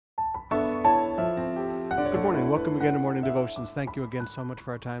morning. Welcome again to Morning Devotions. Thank you again so much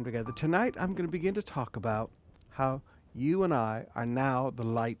for our time together. Tonight, I'm going to begin to talk about how you and I are now the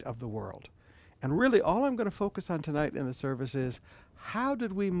light of the world. And really, all I'm going to focus on tonight in the service is how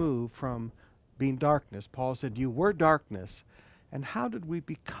did we move from being darkness? Paul said, you were darkness. And how did we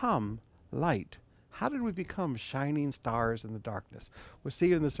become light? How did we become shining stars in the darkness? We'll see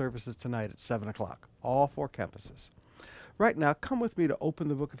you in the services tonight at 7 o'clock, all 4 campuses. Right now, come with me to open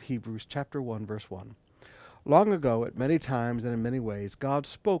the book of Hebrews, chapter 1, verse 1. Long ago, at many times and in many ways, God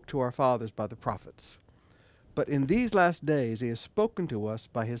spoke to our fathers by the prophets. But in these last days, he has spoken to us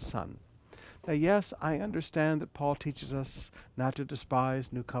by his Son. Now, yes, I understand that Paul teaches us not to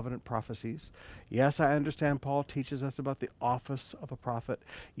despise New Covenant prophecies. Yes, I understand Paul teaches us about the office of a prophet.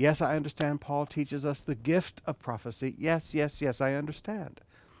 Yes, I understand Paul teaches us the gift of prophecy. Yes, I understand.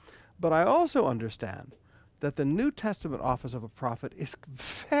 But I also understand that the New Testament office of a prophet is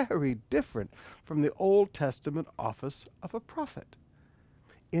very different from the Old Testament office of a prophet.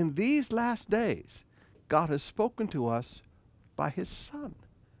 In these last days, God has spoken to us by his Son.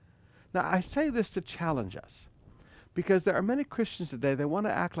 Now, I say this to challenge us, because there are many Christians today, they want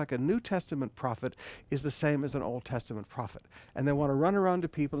to act like a New Testament prophet is the same as an Old Testament prophet. And they want to run around to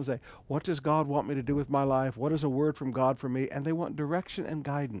people and say, what does God want me to do with my life? What is a word from God for me? And they want direction and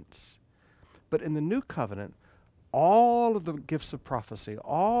guidance. But in the New Covenant, all of the gifts of prophecy,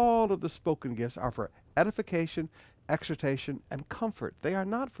 all of the spoken gifts are for edification, exhortation, and comfort. They are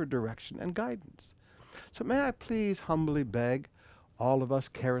not for direction and guidance. So may I please humbly beg all of us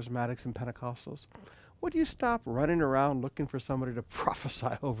charismatics and Pentecostals, would you stop running around looking for somebody to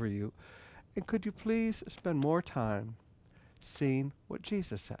prophesy over you? And could you please spend more time seeing what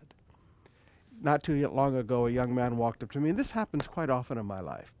Jesus said? Not too long ago, a young man walked up to me, and this happens quite often in my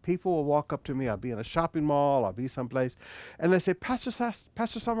life. People will walk up to me, I'll be in a shopping mall, I'll be someplace, and they say, Pastor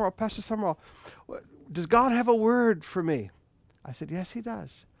Summerall, does God have a word for me? I said, yes, he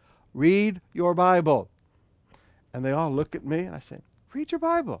does. Read your Bible. And they all look at me, and I say, read your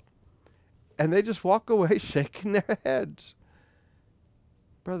Bible. And they just walk away shaking their heads.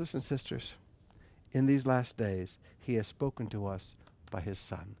 Brothers and sisters, in these last days, he has spoken to us by his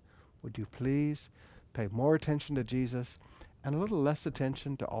Son. Would you please pay more attention to Jesus and a little less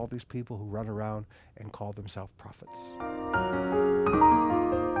attention to all these people who run around and call themselves prophets?